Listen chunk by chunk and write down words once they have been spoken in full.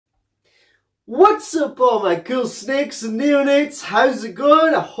What's up all my cool snakes and neonates? How's it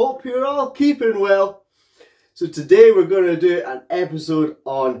going? I hope you're all keeping well. So today we're going to do an episode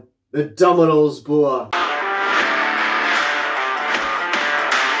on the dummerils boa.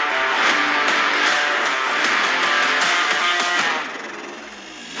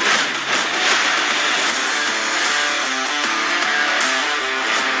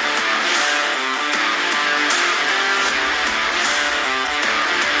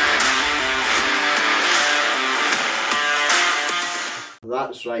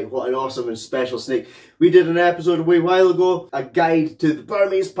 That's right, what an awesome and special snake. We did an episode a wee while ago, a guide to the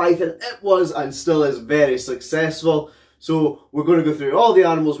Burmese python. It was and still is very successful. So we're going to go through all the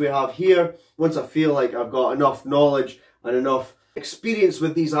animals we have here. Once I feel like I've got enough knowledge and enough experience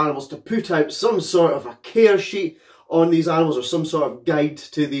with these animals to put out some sort of a care sheet on these animals or some sort of guide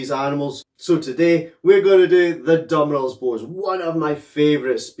to these animals. So today we're going to do the dummerils boas, one of my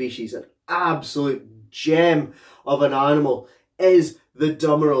favourite species, an absolute gem of an animal is the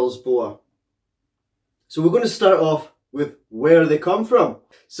dummerils boa. So we're going to start off with where they come from.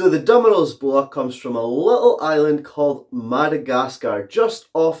 So the dummerils boa comes from a little island called Madagascar, just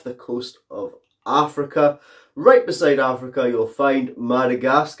off the coast of Africa. Right beside Africa you'll find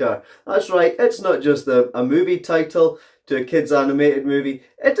Madagascar. That's right, it's not just a movie title to a kids animated movie,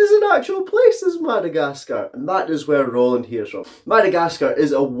 it is an actual place, is Madagascar, and that is where Roland hears from. Madagascar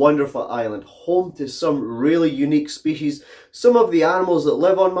is a wonderful island, home to some really unique species. Some of the animals that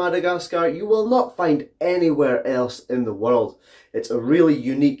live on Madagascar you will not find anywhere else in the world. It's a really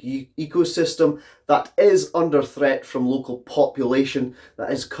unique ecosystem that is under threat from local population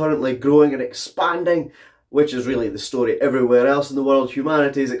that is currently growing and expanding, which is really the story everywhere else in the world.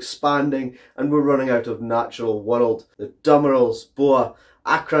 Humanity is expanding and we're running out of natural world. The dummerils boa,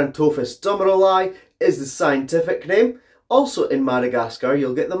 Acrantophis dummerili, is the scientific name. Also in Madagascar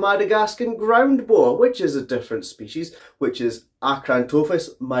you'll get the Madagascan ground boa, which is a different species, which is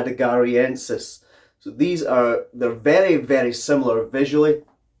Acrantophis madagascariensis. So they're very, very similar visually,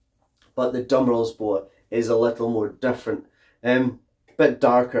 but the dummerils boa is a little more different. Bit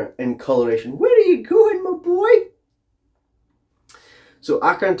darker in coloration. Where are you going, my boy? So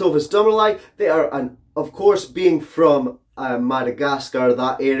Acrantophis dummerili, they are, of course, being from Madagascar,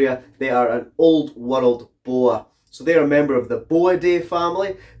 that area, they are an old world boa. So they are a member of the Boidae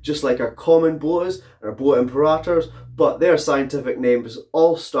family, just like our common boas, our boa imperators, but their scientific names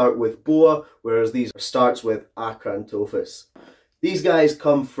all start with boa, whereas these starts with Acrantophis. These guys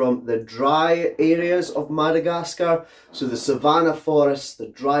come from the dry areas of Madagascar, so the savanna forests, the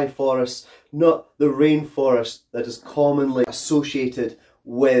dry forests, not the rainforest that is commonly associated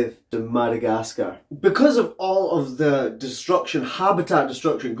with Madagascar. Because of all of the destruction, habitat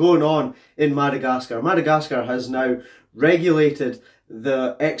destruction going on in Madagascar, Madagascar has now regulated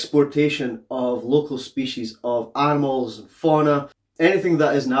the exportation of local species of animals and fauna. Anything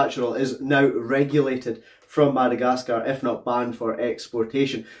that is natural is now regulated from Madagascar, if not banned for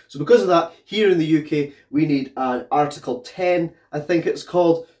exportation. So because of that, here in the UK, we need an Article 10, I think it's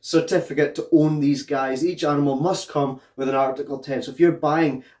called, certificate to own these guys. Each animal must come with an Article 10. So if you're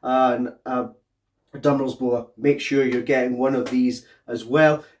buying a dummerils boa, make sure you're getting one of these as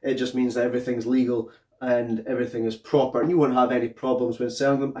well. It just means that everything's legal and everything is proper and you won't have any problems when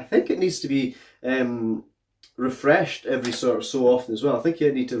selling them. I think it needs to be refreshed every so often as well. I think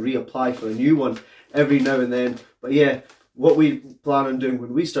you need to reapply for a new one every now and then. But yeah, what we plan on doing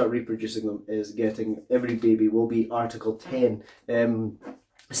when we start reproducing them is getting every baby will be Article 10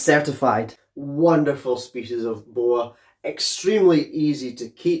 certified. Wonderful species of boa, extremely easy to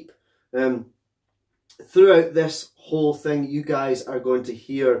keep. Throughout this whole thing you guys are going to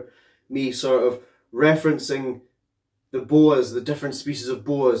hear me sort of referencing the boas, the different species of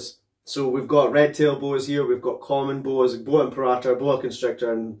boas. So we've got red-tailed boas here, we've got common boas, boa imperator, boa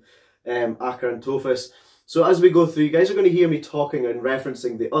constrictor and Acrantophis. So as we go through, you guys are going to hear me talking and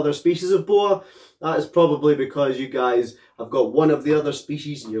referencing the other species of boa. That is probably because you guys have got one of the other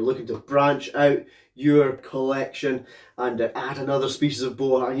species and you're looking to branch out your collection and add another species of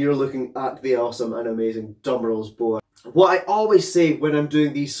boa, and you're looking at the awesome and amazing dummerils boa. What I always say when I'm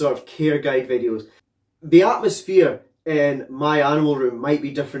doing these sort of care guide videos, the atmosphere in my animal room might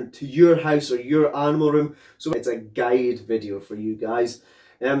be different to your house or your animal room, so it's a guide video for you guys.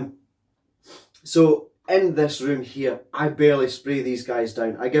 So in this room here, I barely spray these guys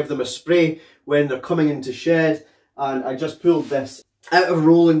down. I give them a spray when they're coming into shed, and I just pulled this out of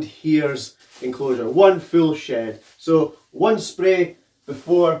Roland here's enclosure. One full shed. So one spray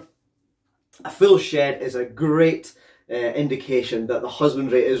before a full shed is a great indication that the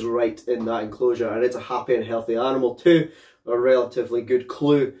husbandry is right in that enclosure and it's a happy and healthy animal. Two, a relatively good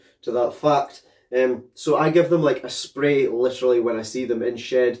clue to that fact. So I give them like a spray literally when I see them in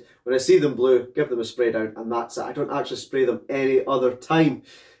shed. When I see them blue, give them a spray down and that's it. I don't actually spray them any other time.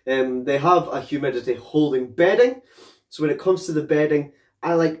 They have a humidity holding bedding. So when it comes to the bedding,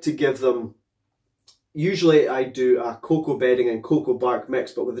 I like to give them, usually I do a cocoa bedding and cocoa bark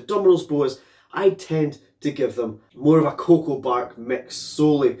mix, but with the dummerils boas, I tend to give them more of a cocoa bark mix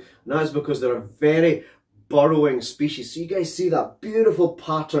solely. And that's because they're a very burrowing species. So you guys see that beautiful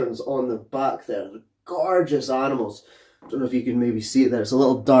patterns on the back there. They're gorgeous animals. I don't know if you can maybe see it there. It's a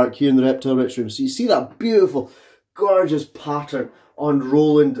little dark here in the reptile rich room. So you see that beautiful, gorgeous pattern on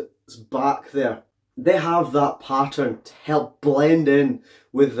Roland's back there. They have that pattern to help blend in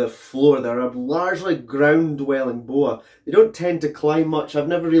with the floor. They're a largely ground-dwelling boa. They don't tend to climb much. I've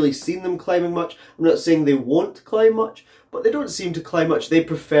never really seen them climbing much. I'm not saying they won't climb much, but they don't seem to climb much. They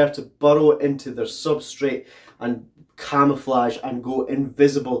prefer to burrow into their substrate and camouflage and go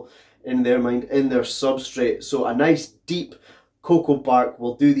invisible in their mind, in their substrate. So a nice deep cocoa bark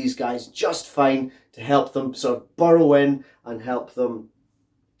will do these guys just fine to help them sort of burrow in and help them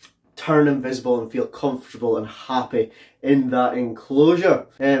turn invisible and feel comfortable and happy in that enclosure.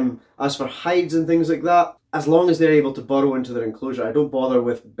 As for hides and things like that, as long as they're able to burrow into their enclosure, I don't bother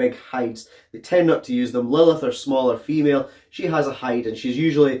with big hides. They tend not to use them. Lilith, our smaller female, she has a hide and she's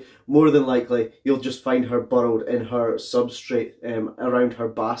usually, more than likely, you'll just find her burrowed in her substrate around her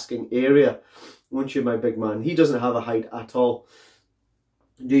basking area. Won't you, my big man? He doesn't have a hide at all,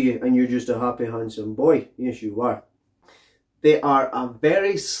 do you? And you're just a happy, handsome boy. Yes, you are. They are a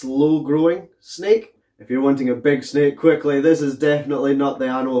very slow growing snake. If you're wanting a big snake quickly, this is definitely not the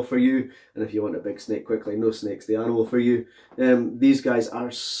animal for you. And if you want a big snake quickly, no snake's the animal for you. These guys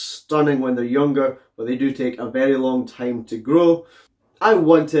are stunning when they're younger, but they do take a very long time to grow. I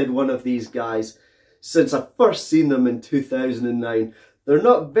wanted one of these guys since I first seen them in 2009. They're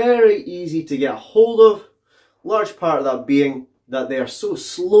not very easy to get a hold of. Large part of that being that they are so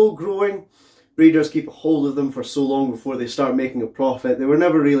slow growing. Breeders keep a hold of them for so long before they start making a profit. They were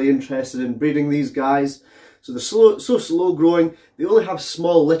never really interested in breeding these guys. So they're so slow growing. They only have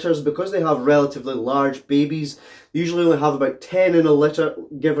small litters because they have relatively large babies. They usually only have about 10 in a litter,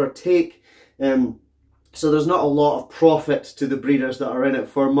 give or take. So there's not a lot of profit to the breeders that are in it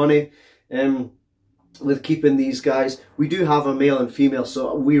for money. With keeping these guys. We do have a male and female,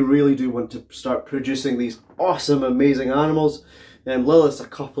 so we really do want to start producing these awesome, amazing animals. Lilith's a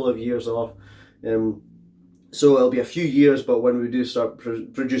couple of years off. So it'll be a few years, but when we do start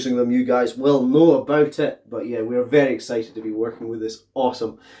producing them, you guys will know about it. But yeah, we're very excited to be working with this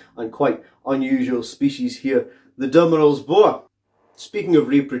awesome and quite unusual species here, the dummerils boa. Speaking of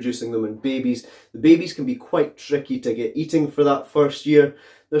reproducing them and babies, the babies can be quite tricky to get eating for that first year.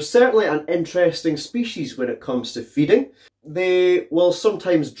 They're certainly an interesting species when it comes to feeding. They will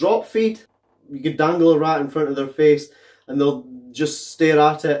sometimes drop feed. You could dangle a rat in front of their face and they'll just stare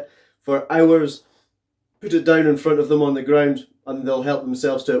at it for hours, put it down in front of them on the ground, and they'll help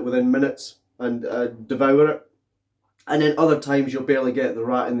themselves to it within minutes and devour it. And then other times you'll barely get the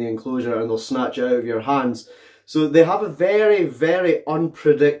rat in the enclosure and they'll snatch it out of your hands. So they have a very, very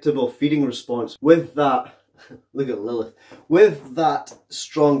unpredictable feeding response. With that, look at Lilith, with that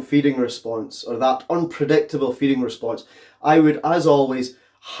strong feeding response, or that unpredictable feeding response, I would, as always,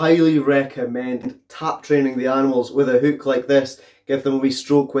 highly recommend tap training the animals with a hook like this. Give them a wee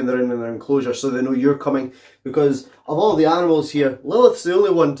stroke when they're in their enclosure so they know you're coming, because of all the animals here, Lilith's the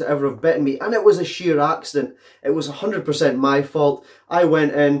only one to ever have bitten me, and it was a sheer accident. It was 100% my fault. I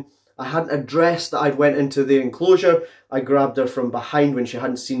went in, I hadn't addressed that I'd went into the enclosure. I grabbed her from behind when she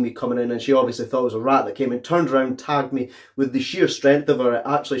hadn't seen me coming in, and she obviously thought it was a rat that came in, turned around, tagged me. With the sheer strength of her,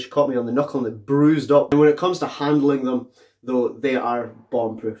 actually she caught me on the knuckle and it bruised up. And when it comes to handling them, though, they are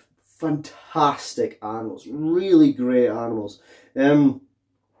bomb-proof. Fantastic animals, really great animals.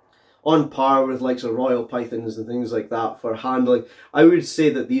 On par with likes of royal pythons and things like that for handling. I would say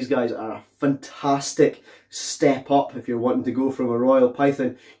that these guys are a fantastic step up if you're wanting to go from a royal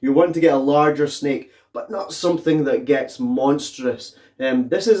python. You're wanting to get a larger snake, but not something that gets monstrous.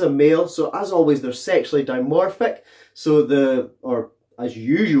 This is a male, so as always they're sexually dimorphic. So or as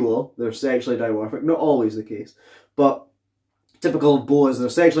usual, they're sexually dimorphic, not always the case. But typical of boas, they're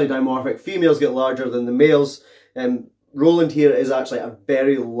sexually dimorphic. Females get larger than the males. Roland here is actually a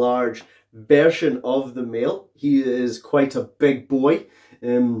very large version of the male. He is quite a big boy.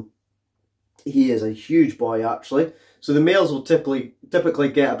 He is a huge boy actually. So the males will typically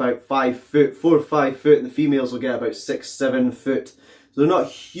get about 5 foot, 4 or 5 foot, and the females will get about 6, 7 foot. So they're not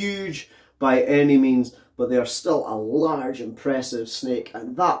huge by any means, but they are still a large, impressive snake,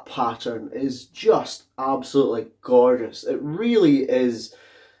 and that pattern is just absolutely gorgeous. It really is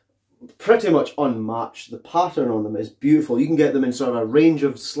pretty much unmatched. The pattern on them is beautiful. You can get them in sort of a range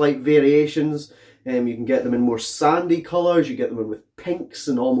of slight variations. You can get them in more sandy colours, you get them in with pinks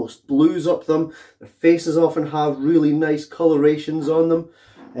and almost blues up them. Their faces often have really nice colorations on them.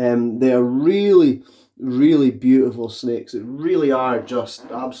 They are really, really beautiful snakes. They really are just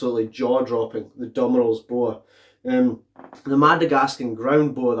absolutely jaw-dropping, the dummerils boa. The Madagascan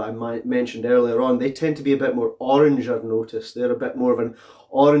ground boa that I mentioned earlier on, they tend to be a bit more orange, I've noticed. They're a bit more of an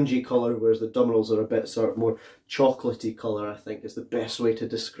orangey colour, whereas the dummerils are a bit sort of more chocolatey colour, I think is the best way to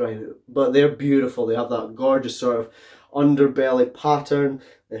describe it. But they're beautiful. They have that gorgeous sort of underbelly pattern.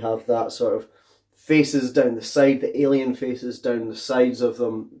 They have that sort of faces down the side, the alien faces down the sides of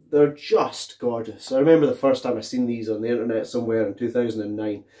them. They're just gorgeous. I remember the first time I seen these on the internet somewhere in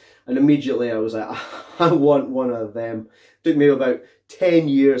 2009. And immediately I was like, I want one of them. It took me about 10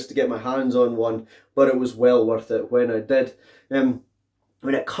 years to get my hands on one, but it was well worth it when I did.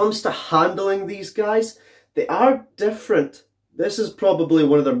 When it comes to handling these guys, they are different. This is probably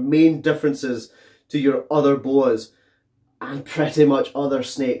one of their main differences to your other boas and pretty much other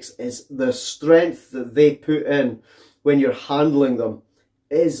snakes, is the strength that they put in when you're handling them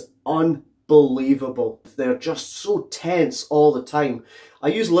is unbelievable. They're just so tense all the time. I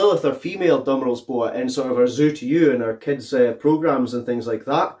use Lilith, our female dummerils boa, in sort of our Zoo to You and our kids' programs and things like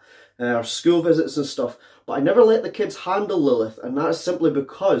that, our school visits and stuff. But I never let the kids handle Lilith, and that's simply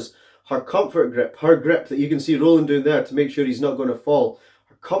because her comfort grip, her grip that you can see Roland doing there to make sure he's not going to fall,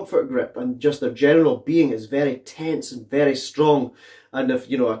 her comfort grip and just their general being is very tense and very strong. And if,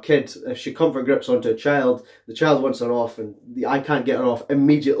 you know, a kid, if she comfort grips onto a child, the child wants her off and I can't get her off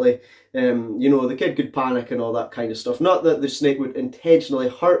immediately. You know, the kid could panic and all that kind of stuff. Not that the snake would intentionally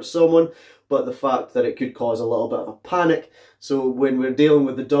hurt someone, but the fact that it could cause a little bit of a panic. So when we're dealing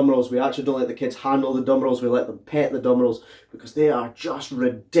with the dummerils, we actually don't let the kids handle the dummerils, we let them pet the dummerils because they are just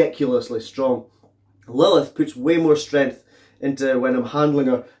ridiculously strong. Lilith puts way more strength into when I'm handling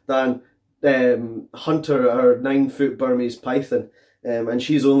her than Hunter, our 9-foot Burmese python. And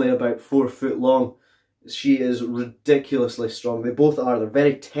she's only about 4 foot long. She is ridiculously strong. They both are. They're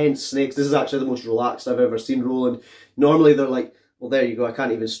very tense snakes. This is actually the most relaxed I've ever seen Roland. Normally they're like, well, there you go, I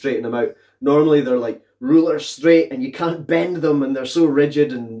can't even straighten them out. Normally they're like ruler straight and you can't bend them and they're so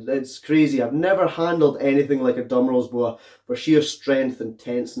rigid and it's crazy. I've never handled anything like a dummerils boa for sheer strength and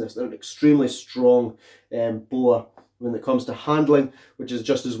tenseness. They're an extremely strong boa when it comes to handling, which is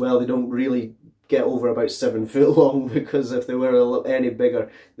just as well. They don't really get over about 7 foot long, because if they were any bigger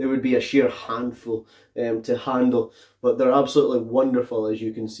they would be a sheer handful to handle. But they're absolutely wonderful, as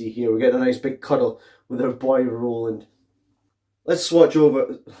you can see here. We're getting a nice big cuddle with our boy Roland. Let's swatch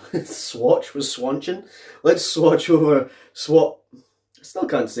over, swatch was swanching. Let's swatch over, I still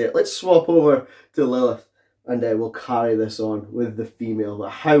can't say it. Let's swap over to Lilith and we'll carry this on with the female. But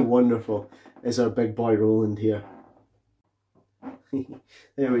how wonderful is our big boy Roland here.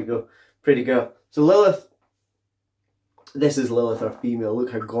 There we go, pretty girl. So Lilith, this is Lilith, our female.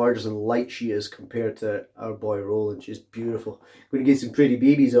 Look how gorgeous and light she is compared to our boy Roland. She's beautiful. We're going to get some pretty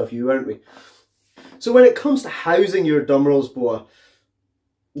babies off you, aren't we? So when it comes to housing your dummerils boa,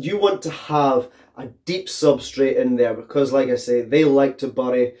 you want to have a deep substrate in there because, like I say, they like to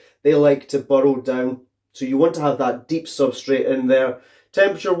bury, they like to burrow down. So you want to have that deep substrate in there.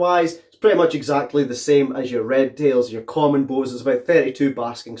 Temperature wise, it's pretty much exactly the same as your red tails, your common boas. It's about 32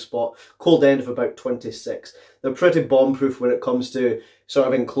 basking spot, cold end of about 26. They're pretty bomb proof when it comes to sort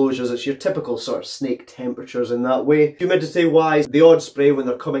of enclosures. It's your typical sort of snake temperatures in that way. Humidity wise, the odd spray when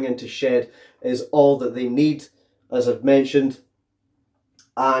they're coming into shed is all that they need, as I've mentioned.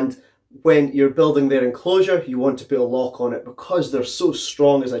 And when you're building their enclosure, you want to put a lock on it because they're so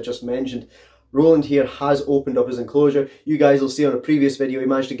strong, as I just mentioned. Roland here has opened up his enclosure. You guys will see on a previous video he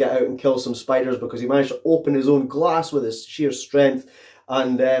managed to get out and kill some spiders because he managed to open his own glass with his sheer strength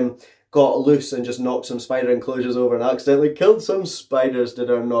and got loose and just knocked some spider enclosures over and accidentally killed some spiders,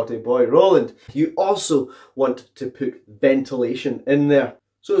 did our naughty boy Roland. You also want to put ventilation in there.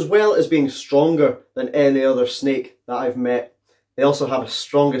 So as well as being stronger than any other snake that I've met, they also have the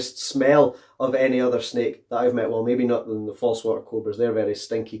strongest smell of any other snake that I've met. Well, maybe not than the false water cobras, they're very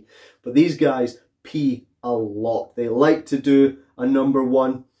stinky. But these guys pee a lot. They like to do a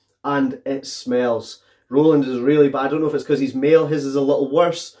 #1 and it smells. Roland is really bad. I don't know if it's because he's male, his is a little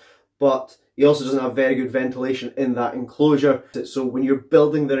worse, but he also doesn't have very good ventilation in that enclosure. So when you're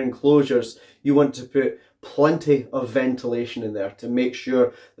building their enclosures, you want to put plenty of ventilation in there to make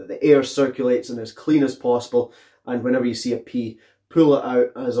sure that the air circulates and as clean as possible. And whenever you see a pee, pull it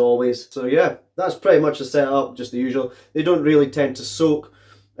out as always. So yeah, that's pretty much the setup, just the usual. They don't really tend to soak.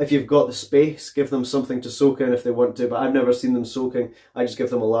 If you've got the space, give them something to soak in if they want to, but I've never seen them soaking. I just give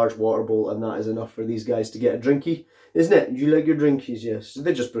them a large water bowl and that is enough for these guys to get a drinky. Isn't it? You like your drinkies, yes.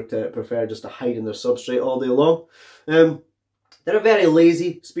 They just prefer just to hide in their substrate all day long. They're a very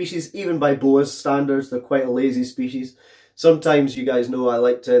lazy species, even by boas standards, they're quite a lazy species. Sometimes, you guys know, I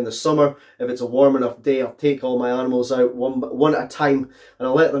like to, in the summer, if it's a warm enough day, I'll take all my animals out one at a time and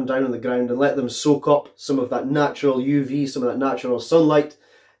I'll let them down on the ground and let them soak up some of that natural UV, some of that natural sunlight.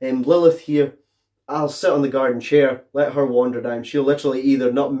 Lilith here, I'll sit on the garden chair, let her wander down. She'll literally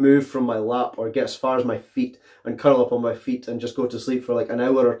either not move from my lap or get as far as my feet and curl up on my feet and just go to sleep for like an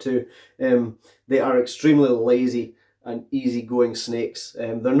hour or two. They are extremely lazy and easygoing snakes.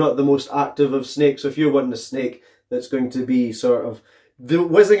 They're not the most active of snakes, so if you're wanting a snake that's going to be sort of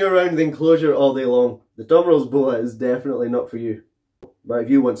whizzing around the enclosure all day long, the dummerils boa is definitely not for you. But if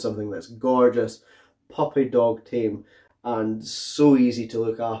you want something that's gorgeous, puppy dog tame, and so easy to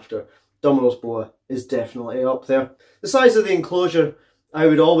look after, dummerils boa is definitely up there. The size of the enclosure, I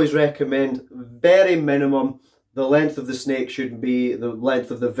would always recommend very minimum. The length of the snake should be the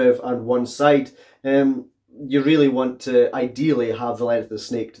length of the viv and one side. You really want to ideally have the length of the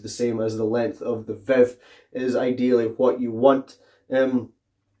snake to the same as the length of the viv is ideally what you want.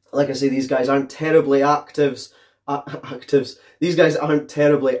 Like I say, these guys aren't terribly actives. These guys aren't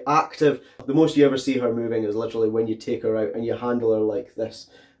terribly active. The most you ever see her moving is literally when you take her out and you handle her like this.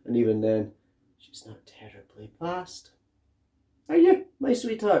 And even then, she's not terribly fast. Are you, my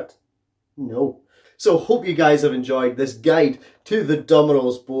sweetheart? No. So hope you guys have enjoyed this guide to the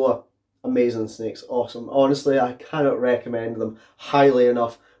dummerils boa. Amazing snakes, awesome. Honestly, I cannot recommend them highly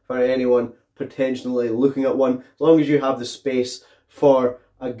enough for anyone potentially looking at one. As long as you have the space for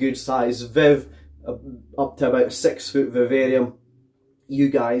a good size viv, up to about a 6-foot vivarium, you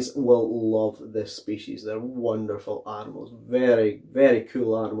guys will love this species. They're wonderful animals, very, very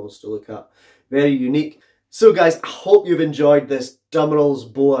cool animals to look at, very unique. So guys, I hope you've enjoyed this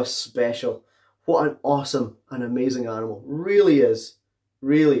dummerils boa special. What an awesome and amazing animal, really is,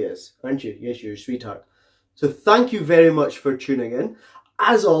 aren't you? Yes, you're a sweetheart. So thank you very much for tuning in.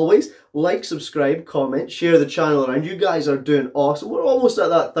 As always, like, subscribe, comment, share the channel around. You guys are doing awesome. We're almost at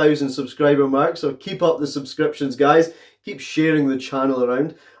that 1,000 subscriber mark, so keep up the subscriptions, guys. Keep sharing the channel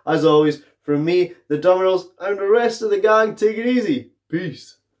around. As always, from me, the dummerils, and the rest of the gang, take it easy.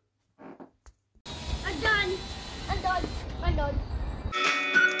 Peace. I'm done. I'm done. I'm done.